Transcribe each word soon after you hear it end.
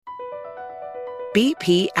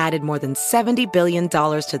BP added more than $70 billion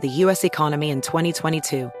to the U.S. economy in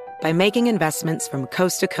 2022 by making investments from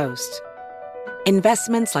coast to coast.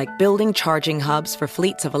 Investments like building charging hubs for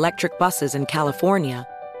fleets of electric buses in California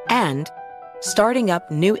and starting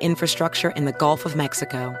up new infrastructure in the Gulf of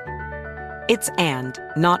Mexico. It's and,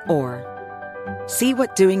 not or. See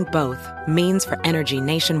what doing both means for energy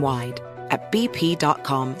nationwide at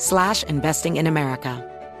bp.com/investing in America.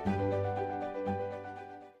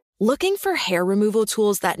 Looking for hair removal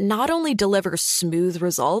tools that not only deliver smooth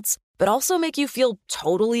results, but also make you feel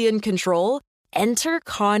totally in control? Enter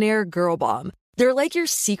Conair Girl Bomb. They're like your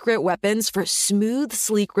secret weapons for smooth,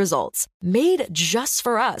 sleek results. Made just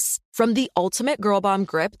for us. From the ultimate Girl Bomb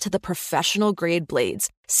grip to the professional-grade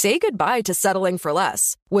blades, say goodbye to settling for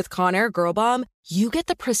less. With Conair Girl Bomb, you get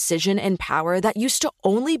the precision and power that used to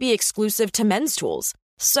only be exclusive to men's tools.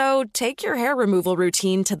 So take your hair removal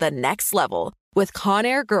routine to the next level with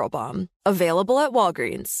Conair Girl Bomb. Available at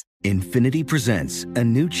Walgreens. Infiniti presents a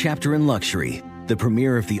new chapter in luxury. The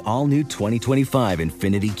premiere of the all-new 2025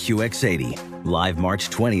 Infiniti QX80. Live March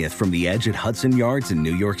 20th from the Edge at Hudson Yards in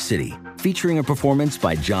New York City. Featuring a performance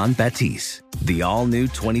by John Batiste. The all-new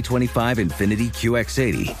 2025 Infiniti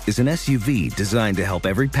QX80 is an SUV designed to help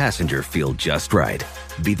every passenger feel just right.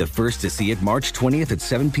 Be the first to see it March 20th at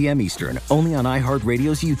 7 p.m. Eastern, only on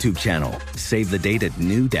iHeartRadio's YouTube channel. Save the date at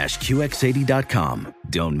new-QX80.com.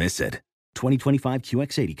 Don't miss it. 2025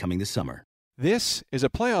 QX80 coming this summer. This is a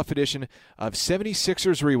playoff edition of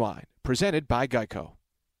 76ers Rewind, presented by Geico.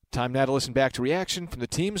 Time now to listen back to reaction from the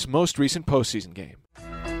team's most recent postseason game.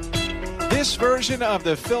 This version of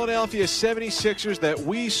the Philadelphia 76ers that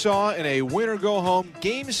we saw in a winner-go-home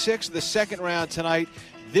Game 6 of the second round tonight,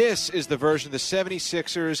 this is the version of the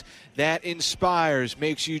 76ers that inspires,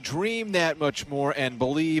 makes you dream that much more and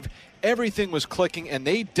believe everything was clicking, and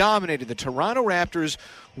they dominated the Toronto Raptors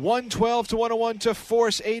 112-101 to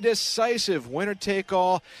force a decisive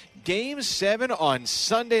winner-take-all Game 7 on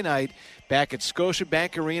Sunday night back at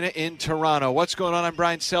Scotiabank Arena in Toronto. What's going on? I'm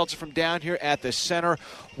Brian Seltzer from down here at the center.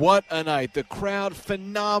 What a night. The crowd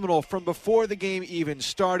phenomenal from before the game even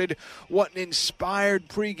started. What an inspired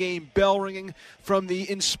pregame bell ringing from the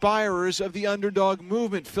inspirers of the underdog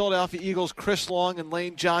movement. Philadelphia Eagles, Chris Long and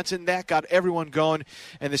Lane Johnson. That got everyone going.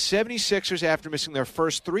 And the 76ers, after missing their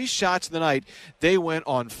first 3 shots of the night, they went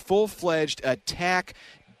on full-fledged attack,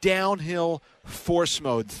 downhill force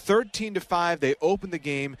mode. 13-5, they opened the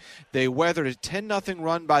game. They weathered a 10-0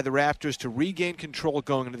 run by the Raptors to regain control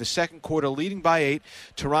going into the second quarter, leading by 8.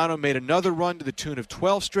 Toronto made another run to the tune of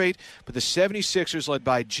 12 straight, but the 76ers, led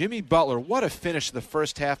by Jimmy Butler, what a finish in the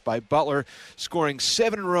first half by Butler, scoring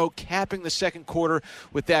 7 in a row, capping the second quarter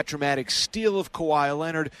with that dramatic steal of Kawhi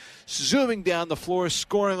Leonard, zooming down the floor,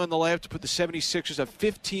 scoring on the layup to put the 76ers up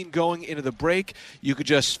 15 going into the break. You could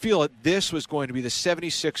just feel it. This was going to be the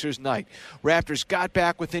 76ers night. Raptors got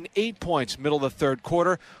back within 8 points middle of the third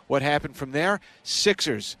quarter. What happened from there?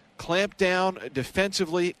 Sixers clamped down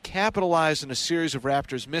defensively, capitalized on a series of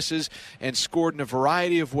Raptors misses, and scored in a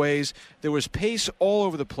variety of ways. There was pace all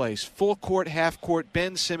over the place. Full court, half court.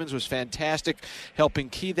 Ben Simmons was fantastic, helping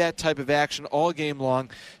key that type of action all game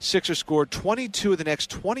long. Sixers scored 22 of the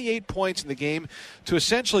next 28 points in the game to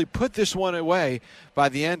essentially put this one away by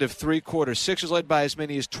the end of 3 quarters. Sixers led by as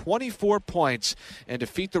many as 24 points and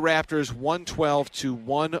defeat the Raptors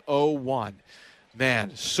 112-101.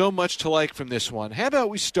 Man, so much to like from this one. How about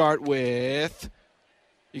we start with,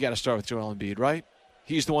 you got to start with Joel Embiid, right?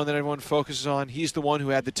 He's the one that everyone focuses on. He's the one who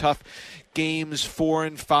had the tough games 4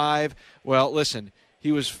 and 5. Well, listen,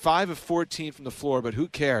 he was 5 of 14 from the floor, but who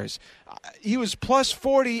cares? He was plus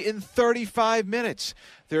 40 in 35 minutes.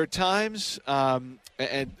 There are times, and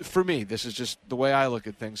for me, this is just the way I look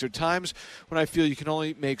at things. There are times when I feel you can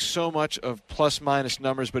only make so much of plus-minus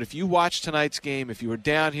numbers, but if you watch tonight's game, if you were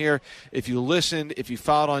down here, if you listened, if you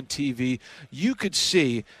followed on TV, you could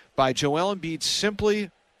see by Joel Embiid simply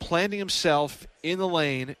planting himself in the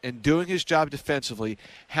lane and doing his job defensively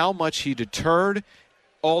how much he deterred,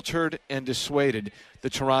 altered, and dissuaded the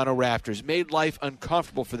Toronto Raptors, made life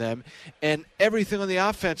uncomfortable for them, and everything on the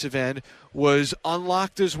offensive end was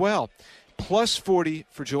unlocked as well. Plus 40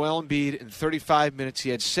 for Joel Embiid in 35 minutes. He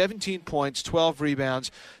had 17 points, 12 rebounds,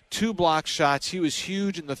 2 block shots. He was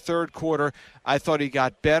huge in the third quarter. I thought he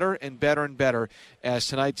got better and better and better as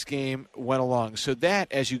tonight's game went along. So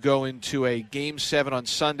that, as you go into a Game 7 on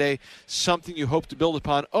Sunday, something you hope to build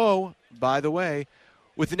upon. Oh, by the way,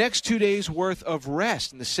 with the next 2 days' worth of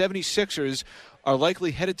rest, and the 76ers are likely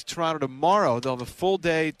headed to Toronto tomorrow. They'll have a full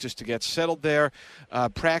day just to get settled there,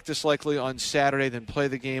 practice likely on Saturday, then play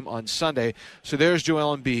the game on Sunday. So there's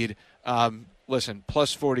Joel Embiid. Listen,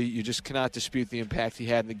 plus 40, you just cannot dispute the impact he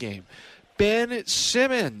had in the game. Ben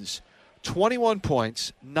Simmons, 21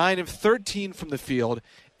 points, 9 of 13 from the field,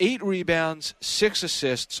 8 rebounds, 6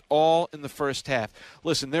 assists, all in the first half.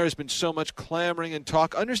 Listen, there has been so much clamoring and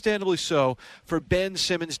talk, understandably so, for Ben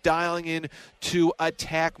Simmons dialing in to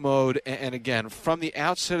attack mode. And again, from the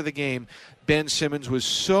outset of the game, Ben Simmons was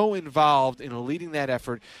so involved in leading that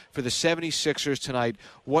effort for the 76ers tonight.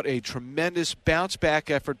 What a tremendous bounce-back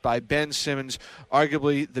effort by Ben Simmons,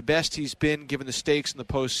 arguably the best he's been given the stakes in the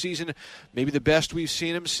postseason, maybe the best we've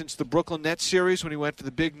seen him since the Brooklyn Nets series when he went for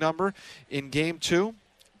the big number in Game 2.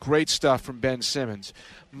 Great stuff from Ben Simmons.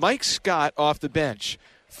 Mike Scott off the bench,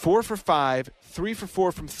 4 for 5, 3 for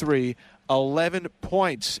 4 from 3, 11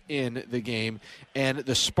 points in the game. And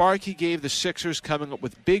the spark he gave the Sixers coming up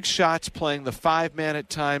with big shots, playing the 5-man at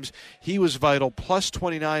times, he was vital. Plus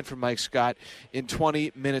 29 for Mike Scott in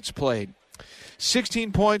 20 minutes played.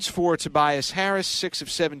 16 points for Tobias Harris, 6 of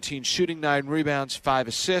 17 shooting, 9 rebounds, 5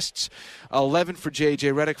 assists, 11 for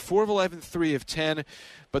J.J. Redick, 4 of 11, 3 of 10.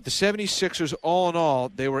 But the 76ers, all in all,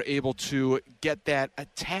 they were able to get that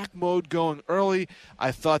attack mode going early.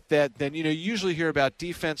 I thought that then, you usually hear about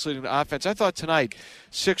defense leading to offense. I thought tonight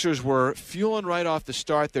Sixers were fueling right off the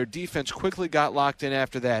start. Their defense quickly got locked in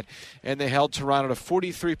after that, and they held Toronto to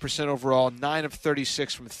 43% overall, 9 of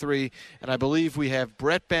 36 from 3. And I believe we have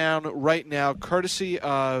Brett Bound right now, courtesy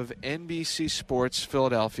of NBC Sports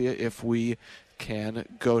Philadelphia, if we can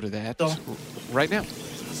go to that right now.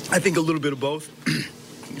 I think a little bit of both.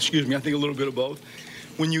 Excuse me, I think a little bit of both.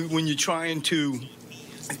 When you're trying to,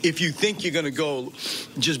 if you think you're going to go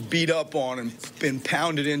just beat up on and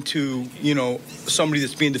pound it into, somebody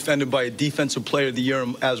that's being defended by a defensive player of the year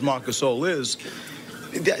as Marc Gasol is,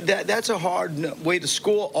 that's a hard way to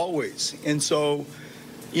score always. And so,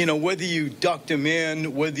 whether you ducked him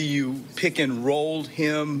in, whether you pick and rolled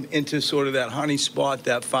him into sort of that honey spot,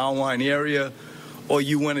 that foul line area, or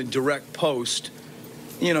you went a direct post,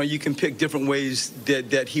 you can pick different ways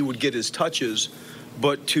that he would get his touches,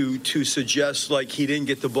 but to suggest like he didn't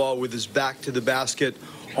get the ball with his back to the basket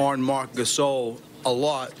on Marc Gasol a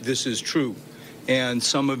lot, this is true. And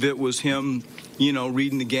some of it was him,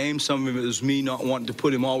 reading the game. Some of it was me not wanting to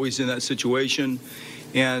put him always in that situation.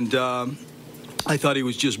 And I thought he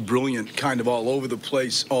was just brilliant, kind of all over the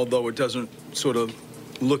place, although it doesn't sort of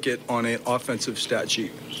look it on an offensive stat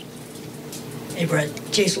sheet. Hey, Brett.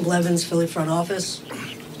 Jason Blevins, Philly front office.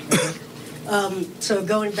 So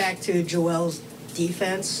going back to Joel's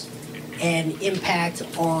defense and impact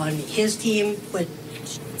on his team, but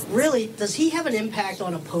really, does he have an impact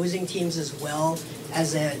on opposing teams as well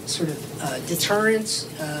as a sort of deterrent,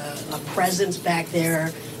 a presence back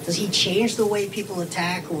there? Does he change the way people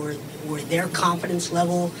attack or their confidence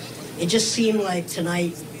level? It just seemed like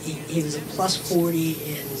tonight he was a plus 40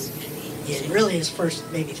 in really his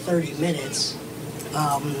first maybe 30 minutes.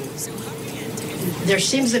 There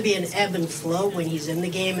seems to be an ebb and flow when he's in the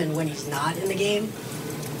game and when he's not in the game.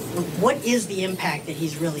 What is the impact that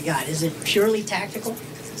he's really got? Is it purely tactical?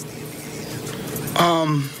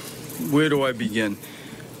 Where do I begin?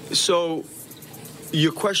 So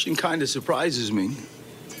your question kind of surprises me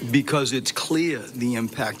because it's clear the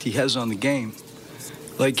impact he has on the game.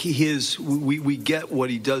 Like we get what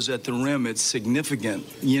he does at the rim. It's significant.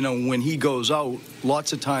 When he goes out,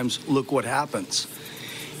 lots of times, look what happens.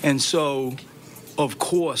 And so, of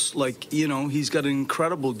course, he's got an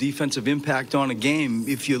incredible defensive impact on a game.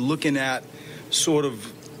 If you're looking at sort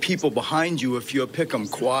of people behind you, if you're Pick'em,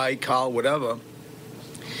 Kawhi, Kyle, whatever,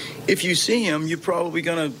 if you see him, you're probably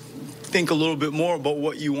going to think a little bit more about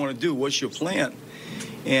what you want to do. What's your plan?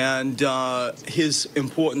 And his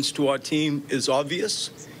importance to our team is obvious.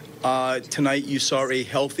 Tonight you saw a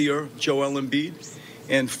healthier Joel Embiid.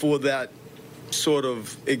 And for that sort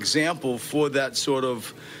of example, for that sort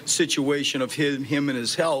of situation of him and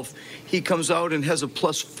his health, he comes out and has a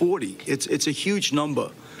plus 40. It's a huge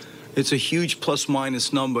number. It's a huge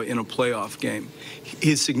plus-minus number in a playoff game.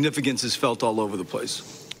 His significance is felt all over the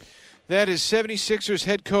place. That is 76ers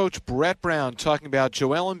head coach Brett Brown talking about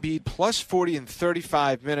Joel Embiid plus 40 in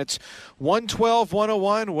 35 minutes.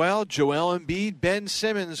 112-101, well, Joel Embiid, Ben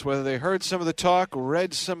Simmons, whether they heard some of the talk,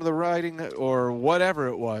 read some of the writing, or whatever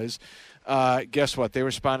it was, guess what? They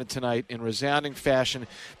responded tonight in resounding fashion.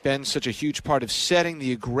 Ben's such a huge part of setting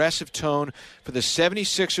the aggressive tone for the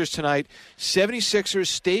 76ers tonight. 76ers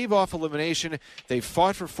stave off elimination. They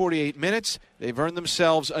fought for 48 minutes. They've earned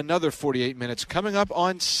themselves another 48 minutes. Coming up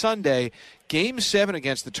on Sunday, Game 7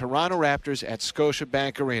 against the Toronto Raptors at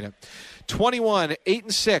Scotiabank Arena. 21, 8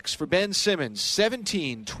 and 6 for Ben Simmons.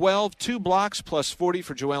 17, 12, 2 blocks plus 40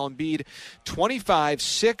 for Joel Embiid. 25,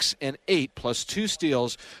 6 and 8 plus 2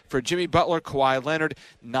 steals for Jimmy Butler, Kawhi Leonard.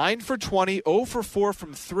 9 for 20, 0 for 4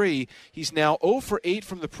 from 3. He's now 0 for 8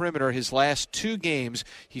 from the perimeter his last 2 games.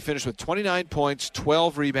 He finished with 29 points,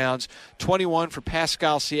 12 rebounds, 21 for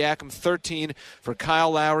Pascal Siakam, 13 for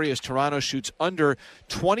Kyle Lowry as Toronto shoots under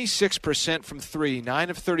 26% from 3, 9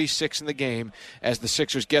 of 36 in the game as the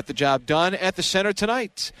Sixers get the job done at the center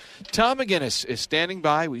tonight. Tom McGinnis is standing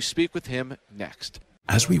by. We speak with him next.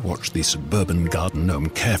 As we watch the suburban garden gnome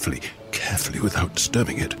carefully without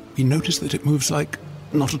disturbing it, we notice that it moves like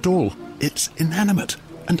not at all. It's inanimate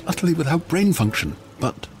and utterly without brain function.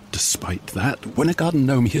 But despite that, when a garden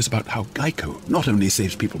gnome hears about how Geico not only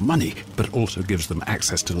saves people money, but also gives them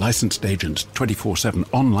access to licensed agents 24/7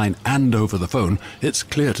 online and over the phone, it's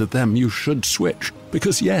clear to them you should switch.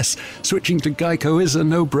 Because yes, switching to Geico is a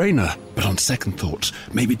no-brainer. But on second thoughts,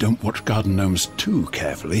 maybe don't watch garden gnomes too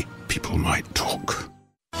carefully. People might talk.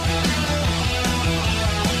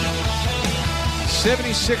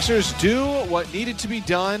 76ers do what needed to be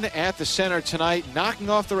done at the center tonight,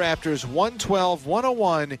 knocking off the Raptors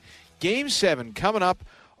 112-101. Game 7 coming up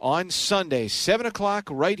on Sunday, 7 o'clock,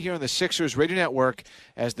 right here on the Sixers Radio Network,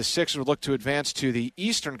 as the Sixers look to advance to the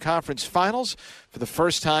Eastern Conference Finals for the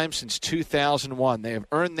first time since 2001. They have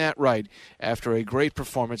earned that right after a great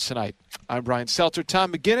performance tonight. I'm Brian Seltzer.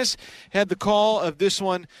 Tom McGinnis had the call of this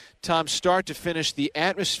one. Tom, start to finish, the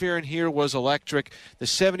atmosphere in here was electric. The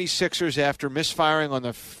 76ers, after misfiring on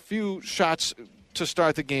the few shots to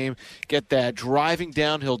start the game, get that driving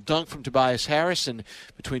downhill dunk from Tobias Harris, and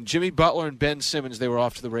between Jimmy Butler and Ben Simmons, they were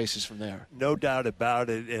off to the races from there. No doubt about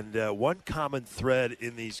it, and one common thread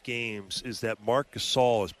in these games is that Marc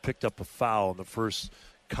Gasol has picked up a foul in the first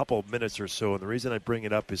couple of minutes or so, and the reason I bring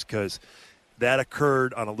it up is because that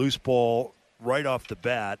occurred on a loose ball right off the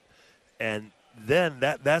bat, and then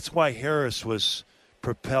that's why Harris was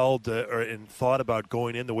propelled and thought about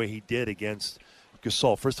going in the way he did against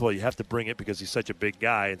Gasol. First of all, you have to bring it because he's such a big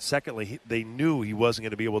guy. And secondly, they knew he wasn't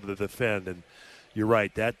going to be able to defend. And you're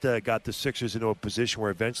right, that got the Sixers into a position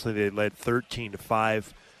where eventually they led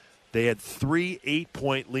 13-5. They had 3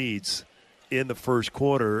 8-point leads in the first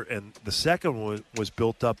quarter, and the second one was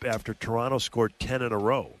built up after Toronto scored 10 in a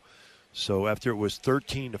row. So after it was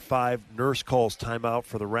 13-5, Nurse calls timeout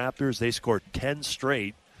for the Raptors. They scored 10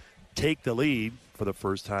 straight, take the lead for the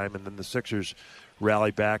first time, and then the Sixers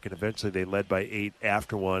rally back, and eventually they led by 8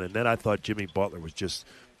 after one. And then I thought Jimmy Butler was just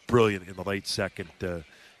brilliant in the late second.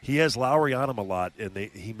 He has Lowry on him a lot, and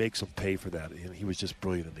he makes him pay for that. And he was just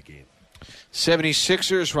brilliant in the game.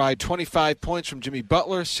 76ers ride 25 points from Jimmy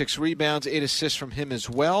Butler, 6 rebounds, 8 assists from him as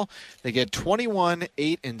well. They get 21,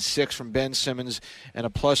 8, and 6 from Ben Simmons, and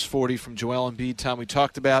a plus 40 from Joel Embiid. Tom, we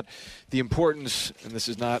talked about the importance, and this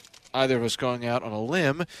is not either of us going out on a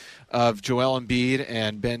limb, of Joel Embiid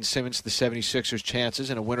and Ben Simmons, the 76ers' chances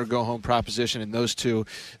in a winner-go-home proposition, and those two,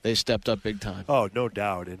 they stepped up big time. Oh, no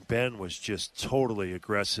doubt, and Ben was just totally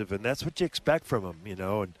aggressive, and that's what you expect from him,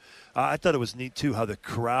 and I thought it was neat, too, how the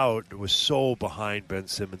crowd was so behind Ben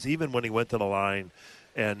Simmons, even when he went to the line,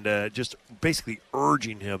 and just basically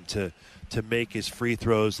urging him to make his free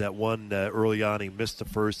throws. That one early on, he missed the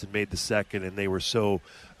first and made the second, and they were so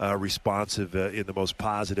responsive in the most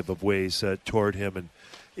positive of ways toward him. And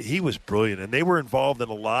he was brilliant. And they were involved in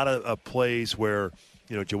a lot of plays where,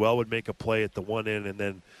 Joel would make a play at the one end and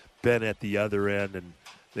then Ben at the other end, and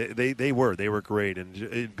They were great. And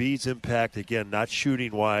Embiid's impact, again, not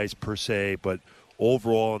shooting-wise per se, but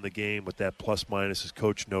overall in the game with that plus-minus, as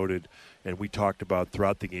Coach noted, and we talked about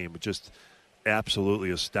throughout the game, just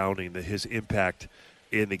absolutely astounding that his impact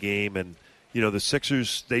in the game. And, the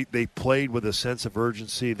Sixers, they played with a sense of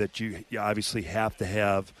urgency that you obviously have to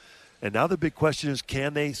have. And now the big question is,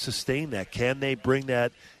 can they sustain that? Can they bring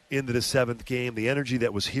that into the seventh game? The energy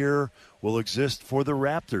that was here will exist for the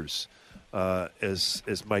Raptors.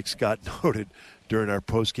 As Mike Scott noted during our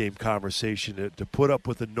post-game conversation, to put up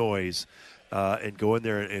with the noise and go in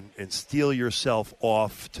there and steal yourself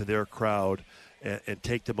off to their crowd and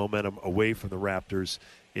take the momentum away from the Raptors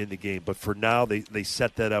in the game. But for now, they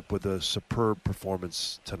set that up with a superb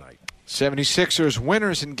performance tonight. 76ers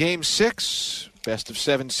winners in Game 6. Best of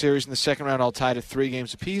 7 series in the second round, all tied at 3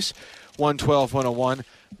 games apiece. 112-101.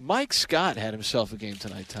 Mike Scott had himself a game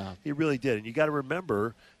tonight, Tom. He really did. And you got to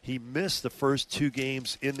remember, he missed the first 2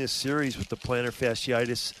 games in this series with the plantar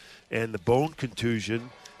fasciitis and the bone contusion,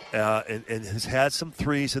 and has had some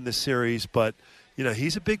threes in the series. But,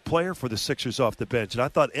 he's a big player for the Sixers off the bench. And I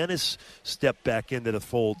thought Ennis stepped back into the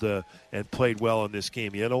fold and played well in this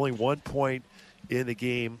game. He had only 1 point in the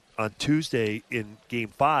game on Tuesday in Game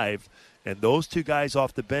 5. And those two guys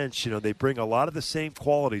off the bench, they bring a lot of the same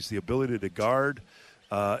qualities, the ability to guard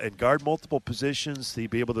and guard multiple positions, to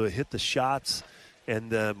be able to hit the shots.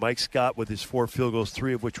 And Mike Scott with his 4 field goals,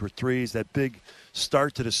 3 of which were threes. That big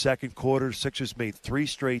start to the second quarter, Sixers made 3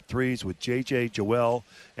 straight threes with J.J., Joel,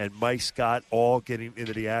 and Mike Scott all getting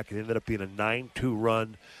into the act. It ended up being a 9-2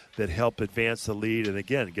 run that helped advance the lead and,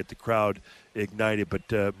 again, get the crowd ignited.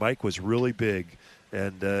 But Mike was really big.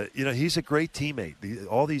 And, he's a great teammate.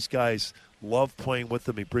 All these guys love playing with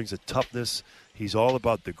him. He brings a toughness. He's all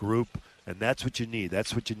about the group. And that's what you need.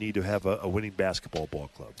 That's what you need to have a winning basketball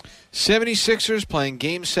ball club. 76ers playing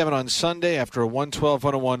Game 7 on Sunday after a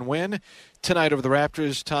 112-101 win. Tonight over the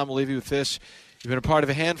Raptors. Tom, will leave you with this. You've been a part of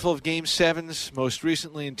a handful of Game 7s, most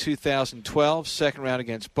recently in 2012, second round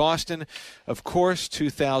against Boston. Of course,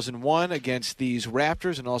 2001 against these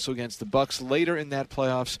Raptors and also against the Bucks later in that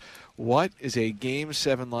playoffs. What is a Game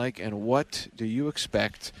 7 like, and what do you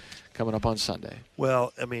expect coming up on Sunday?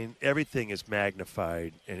 Well, everything is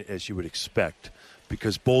magnified, as you would expect,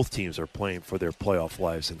 because both teams are playing for their playoff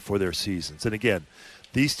lives and for their seasons. And again,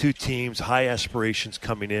 these two teams, high aspirations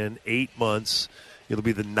coming in, 8 months. It'll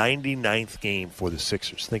be the 99th game for the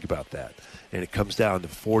Sixers. Think about that. And it comes down to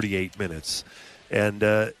 48 minutes. And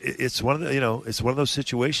it's one of the, it's one of those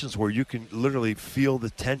situations where you can literally feel the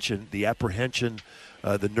tension, the apprehension,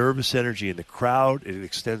 the nervous energy in the crowd. It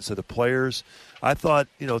extends to the players. I thought,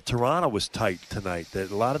 Toronto was tight tonight.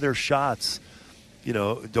 That a lot of their shots,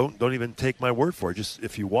 don't even take my word for it. Just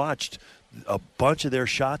if you watched, a bunch of their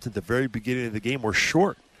shots at the very beginning of the game were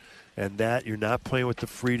short, and that you're not playing with the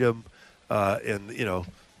freedom and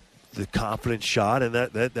the confident shot, and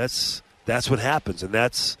that's what happens, and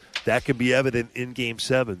that can be evident in Game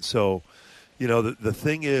 7. So, the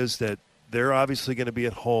thing is that they're obviously going to be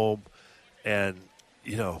at home, and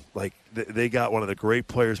they got one of the great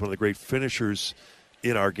players, one of the great finishers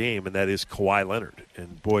in our game, and that is Kawhi Leonard.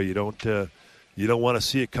 And boy, you don't want to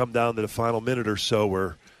see it come down to the final minute or so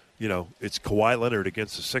where it's Kawhi Leonard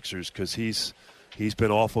against the Sixers, because he's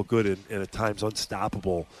been awful good and at times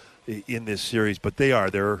unstoppable in this series. But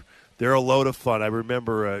they're a load of fun. I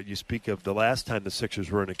remember you speak of the last time the Sixers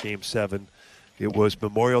were in a Game 7. It was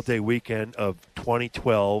Memorial Day weekend of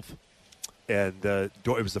 2012. And it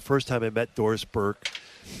was the first time I met Doris Burke,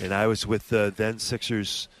 and I was with then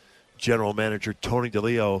Sixers general manager Tony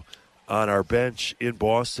DeLeo on our bench in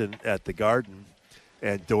Boston at the Garden.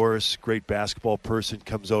 And Doris, great basketball person,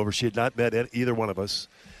 comes over. She had not met either one of us.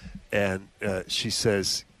 And she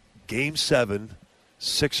says, Game 7,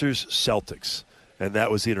 Sixers-Celtics. And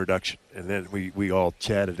that was the introduction. And then we all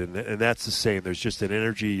chatted. And that's the same. There's just an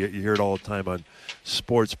energy. You hear it all the time on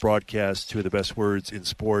sports broadcasts, 2 of the best words in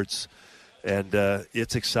sports. And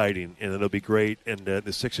it's exciting, and it'll be great. And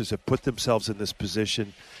the Sixers have put themselves in this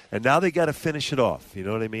position. And now they got to finish it off. You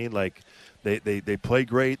know what I mean? Like, they play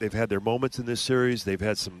great. They've had their moments in this series. They've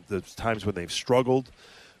had the times when they've struggled.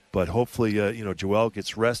 But hopefully, Joel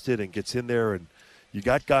gets rested and gets in there. And you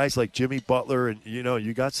got guys like Jimmy Butler, and,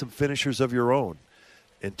 you got some finishers of your own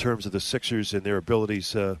in terms of the Sixers and their abilities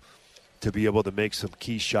to be able to make some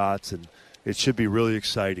key shots. And it should be really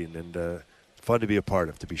exciting and fun to be a part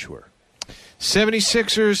of, to be sure.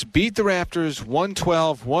 76ers beat the Raptors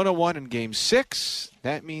 112-101 in Game 6.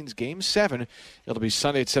 That means Game 7. It'll be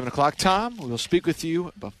Sunday at 7 o'clock. Tom, we'll speak with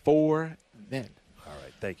you before then. All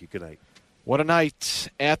right. Thank you. Good night. What a night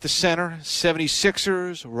at the center.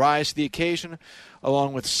 76ers rise to the occasion,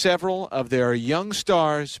 along with several of their young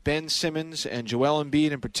stars, Ben Simmons and Joel Embiid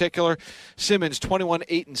in particular. Simmons, 21,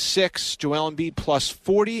 8, and 6. Joel Embiid plus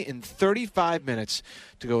 40 in 35 minutes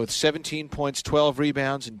to go with 17 points, 12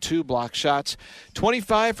 rebounds, and 2 block shots.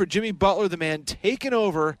 25 for Jimmy Butler, the man taking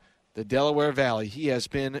over the Delaware Valley. He has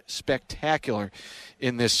been spectacular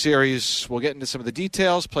in this series. We'll get into some of the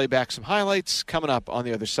details, play back some highlights coming up on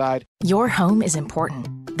the other side. Your home is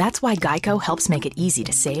important. That's why Geico helps make it easy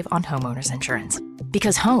to save on homeowners insurance.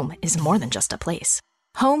 Because home is more than just a place.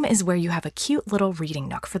 Home is where you have a cute little reading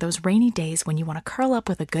nook for those rainy days when you want to curl up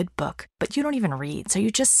with a good book, but you don't even read, so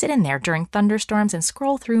you just sit in there during thunderstorms and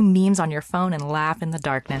scroll through memes on your phone and laugh in the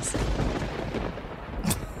darkness.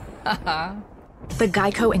 The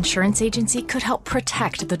Geico Insurance Agency could help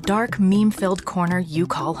protect the dark, meme-filled corner you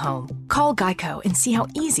call home. Call Geico and see how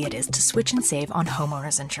easy it is to switch and save on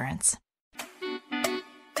homeowners insurance.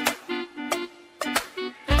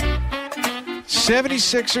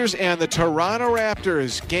 76ers and the Toronto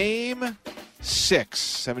Raptors. Game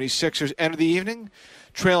 76ers enter the evening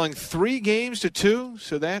trailing 3-2,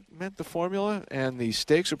 so that meant the formula and the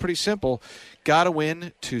stakes are pretty simple. Got to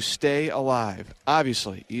win to stay alive.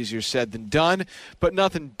 Obviously, easier said than done, but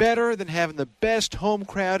nothing better than having the best home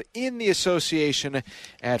crowd in the association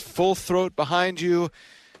at full throat behind you.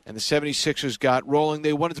 And the 76ers got rolling.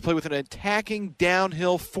 They wanted to play with an attacking,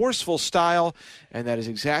 downhill, forceful style, and that is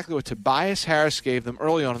exactly what Tobias Harris gave them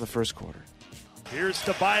early on in the first quarter. Here's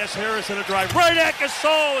Tobias Harris in a drive right at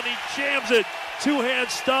Gasol, and he jams it. Two-hand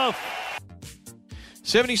stuff.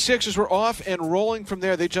 76ers were off and rolling from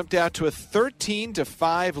there. They jumped out to a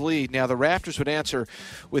 13-5 lead. Now the Raptors would answer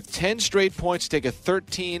with 10 straight points to take a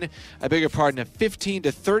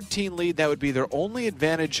 15-13 lead. That would be their only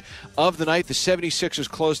advantage of the night. The 76ers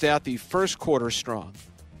closed out the first quarter strong.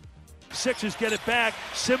 Sixers get it back.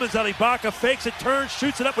 Simmons on Ibaka, fakes it, turns,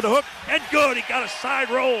 shoots it up with a hook, and good. He got a side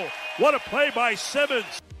roll. What a play by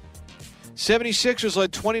Simmons. 76ers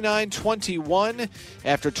led 29-21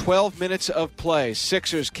 after 12 minutes of play.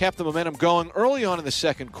 Sixers kept the momentum going early on in the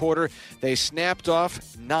second quarter. They snapped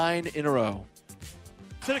off 9 in a row.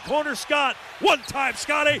 To the corner, Scott. One time,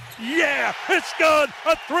 Scotty. Yeah, it's good.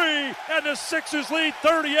 A three, and the Sixers lead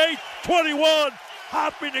 38-21.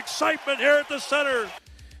 Hopping excitement here at the center.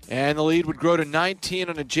 And the lead would grow to 19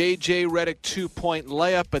 on a J.J. Redick 2-point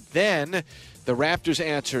layup, but then the Raptors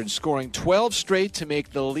answered, scoring 12 straight to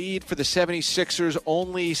make the lead for the 76ers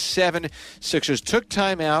only 7. Sixers took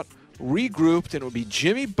time out, regrouped, and it would be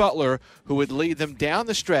Jimmy Butler who would lead them down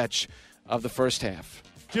the stretch of the first half.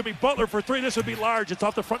 Jimmy Butler for three. This would be large. It's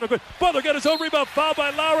off the front. No good. Butler got his own rebound. Fouled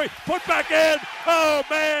by Lowry. Put back in. Oh,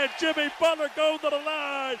 man. Jimmy Butler goes to the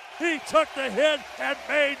line. He took the hit and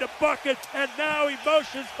made the bucket. And now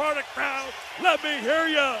emotions for the crowd. Let me hear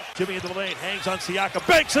you. Jimmy in the lane. Hangs on Siakam.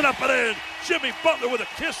 Banks it up and in. Jimmy Butler with a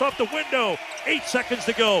kiss off the window. 8 seconds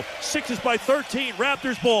to go. Sixers by 13.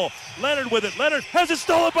 Raptors ball. Leonard with it. Leonard has it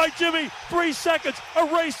stolen by Jimmy. 3 seconds. A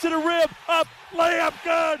race to the rim. Up. Layup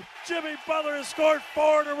good. Jimmy Butler has scored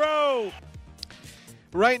 4 in a row.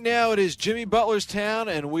 Right now it is Jimmy Butler's town,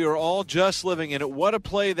 and we are all just living in it. What a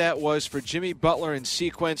play that was for Jimmy Butler in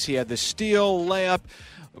sequence. He had the steal, layup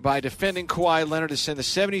by defending Kawhi Leonard to send the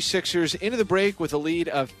 76ers into the break with a lead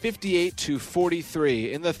of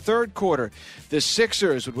 58-43. In the third quarter, the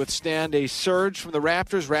Sixers would withstand a surge from the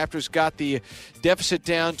Raptors. Raptors got the deficit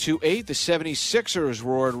down to 8. The 76ers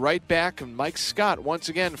roared right back, and Mike Scott once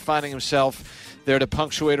again finding himself there to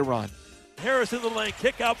punctuate a run. Harris in the lane,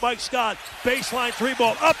 kick out Mike Scott, baseline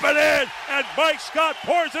 3-ball, up and in, and Mike Scott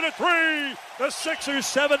pours in a 3. The Sixers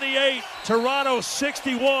 78, Toronto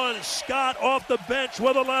 61. Scott off the bench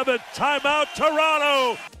with 11. Timeout,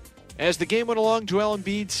 Toronto. As the game went along, Joel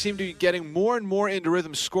Embiid seemed to be getting more and more into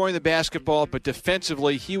rhythm, scoring the basketball, but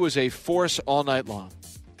defensively, he was a force all night long.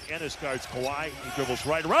 Ennis guards Kawhi. He dribbles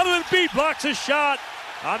right around him, and Embiid blocks his shot.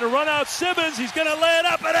 On the run out, Simmons. He's going to lay it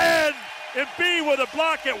up and in. Embiid with a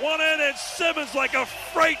block at one end, and Simmons like a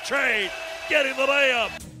freight train getting the layup.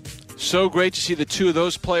 So great to see the two of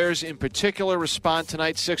those players in particular respond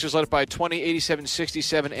tonight. Sixers led it by 20,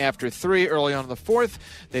 87-67 after 3 early on in the fourth.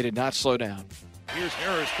 They did not slow down. Here's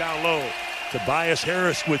Harris down low. Tobias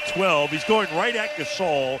Harris with 12. He's going right at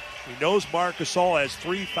Gasol. He knows Marc Gasol has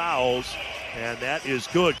 3 fouls, and that is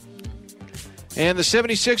good. And the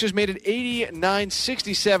 76ers made it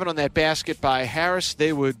 89-67 on that basket by Harris.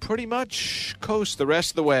 They would pretty much coast the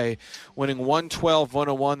rest of the way, winning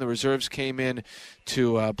 112-101. The reserves came in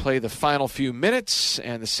to play the final few minutes,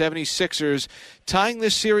 and the 76ers tying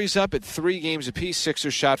this series up at 3 games apiece.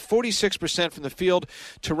 Sixers shot 46% from the field,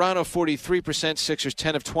 Toronto 43%, Sixers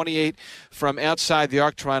 10 of 28 from outside the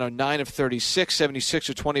arc, Toronto 9 of 36,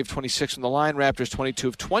 76ers 20 of 26 from the line, Raptors 22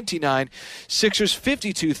 of 29, Sixers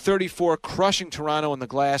 52-34, crushing Toronto on the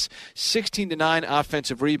glass, 16-9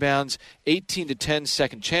 offensive rebounds, 18-10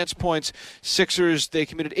 second chance points. Sixers, they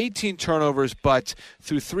committed 18 turnovers, but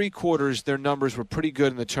through 3 quarters, their numbers were pretty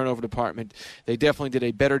good in the turnover department. They definitely did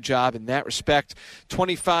a better job in that respect.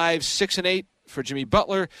 25, 6 and 8 for Jimmy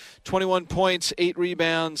Butler, 21 points, 8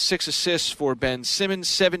 rebounds, 6 assists for Ben Simmons,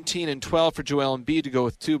 17 and 12 for Joel Embiid to go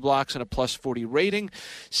with 2 blocks and a plus 40 rating,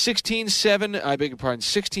 16,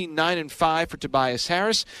 9 and 5 for Tobias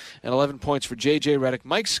Harris, and 11 points for J.J. Redick.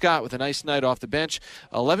 Mike Scott with a nice night off the bench,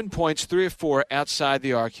 11 points, 3 of 4 outside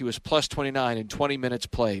the arc. He was plus 29 in 20 minutes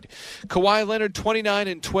played. Kawhi Leonard, 29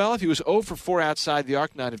 and 12. He was 0 for 4 outside the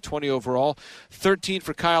arc, 9 of 20 overall, 13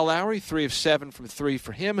 for Kyle Lowry, 3 of 7 from 3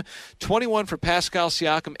 for him, 21 for Pascal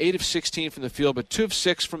Siakam, 8 of 16 from the field, but 2 of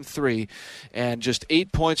 6 from 3, and just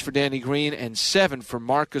 8 points for Danny Green and 7 for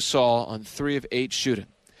Marc Gasol on 3 of 8 shooting.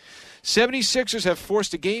 76ers have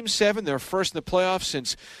forced a Game 7, their first in the playoffs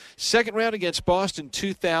since second round against Boston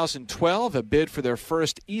 2012. A bid for their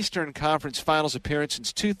first Eastern Conference Finals appearance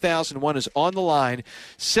since 2001 is on the line.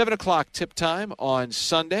 7 o'clock tip time on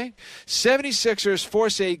Sunday. 76ers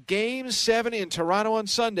force a Game 7 in Toronto on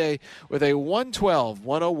Sunday with a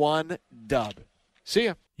 112-101 dub. See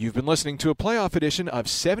ya. You've been listening to a playoff edition of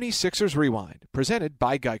 76ers Rewind, presented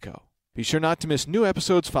by Geico. Be sure not to miss new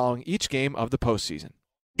episodes following each game of the postseason.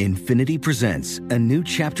 Infinity presents a new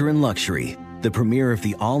chapter in luxury, the premiere of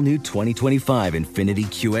the all-new 2025 Infinity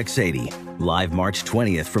QX80, live March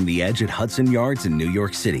 20th from the Edge at Hudson Yards in New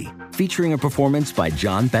York City, featuring a performance by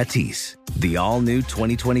John Batiste. The all-new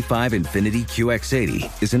 2025 Infinity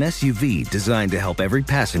QX80 is an SUV designed to help every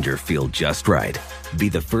passenger feel just right. Be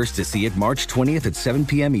the first to see it March 20th at 7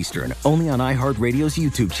 p.m. Eastern, only on iHeartRadio's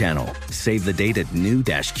YouTube channel. Save the date at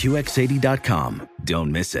new-QX80.com.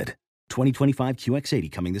 Don't miss it. 2025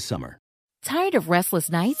 QX80 coming this summer. Tired of restless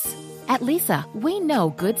nights? At Leesa, we know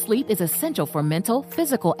good sleep is essential for mental,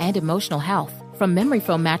 physical, and emotional health. From memory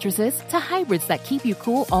foam mattresses to hybrids that keep you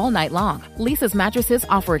cool all night long, Leesa's mattresses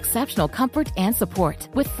offer exceptional comfort and support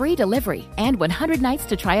with free delivery and 100 nights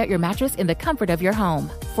to try out your mattress in the comfort of your home.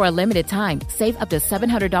 For a limited time, save up to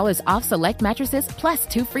 $700 off select mattresses plus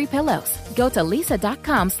 2 free pillows. Go to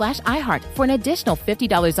leesa.com/iHeart for an additional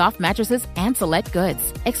 $50 off mattresses and select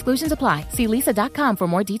goods. Exclusions apply. See leesa.com for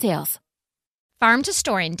more details. Farm to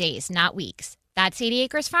store in days, not weeks. That's 80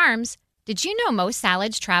 Acres Farms. Did you know most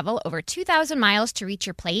salads travel over 2,000 miles to reach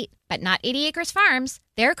your plate? But not 80 Acres Farms.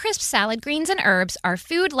 Their crisp salad greens and herbs are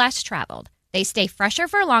food less traveled. They stay fresher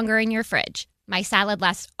for longer in your fridge. My salad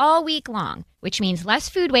lasts all week long, which means less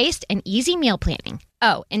food waste and easy meal planning.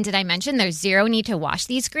 Oh, and did I mention there's zero need to wash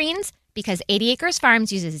these greens? Because 80 Acres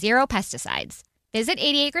Farms uses 0 pesticides. Visit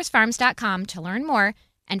 80acresfarms.com to learn more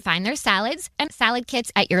and find their salads and salad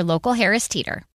kits at your local Harris Teeter.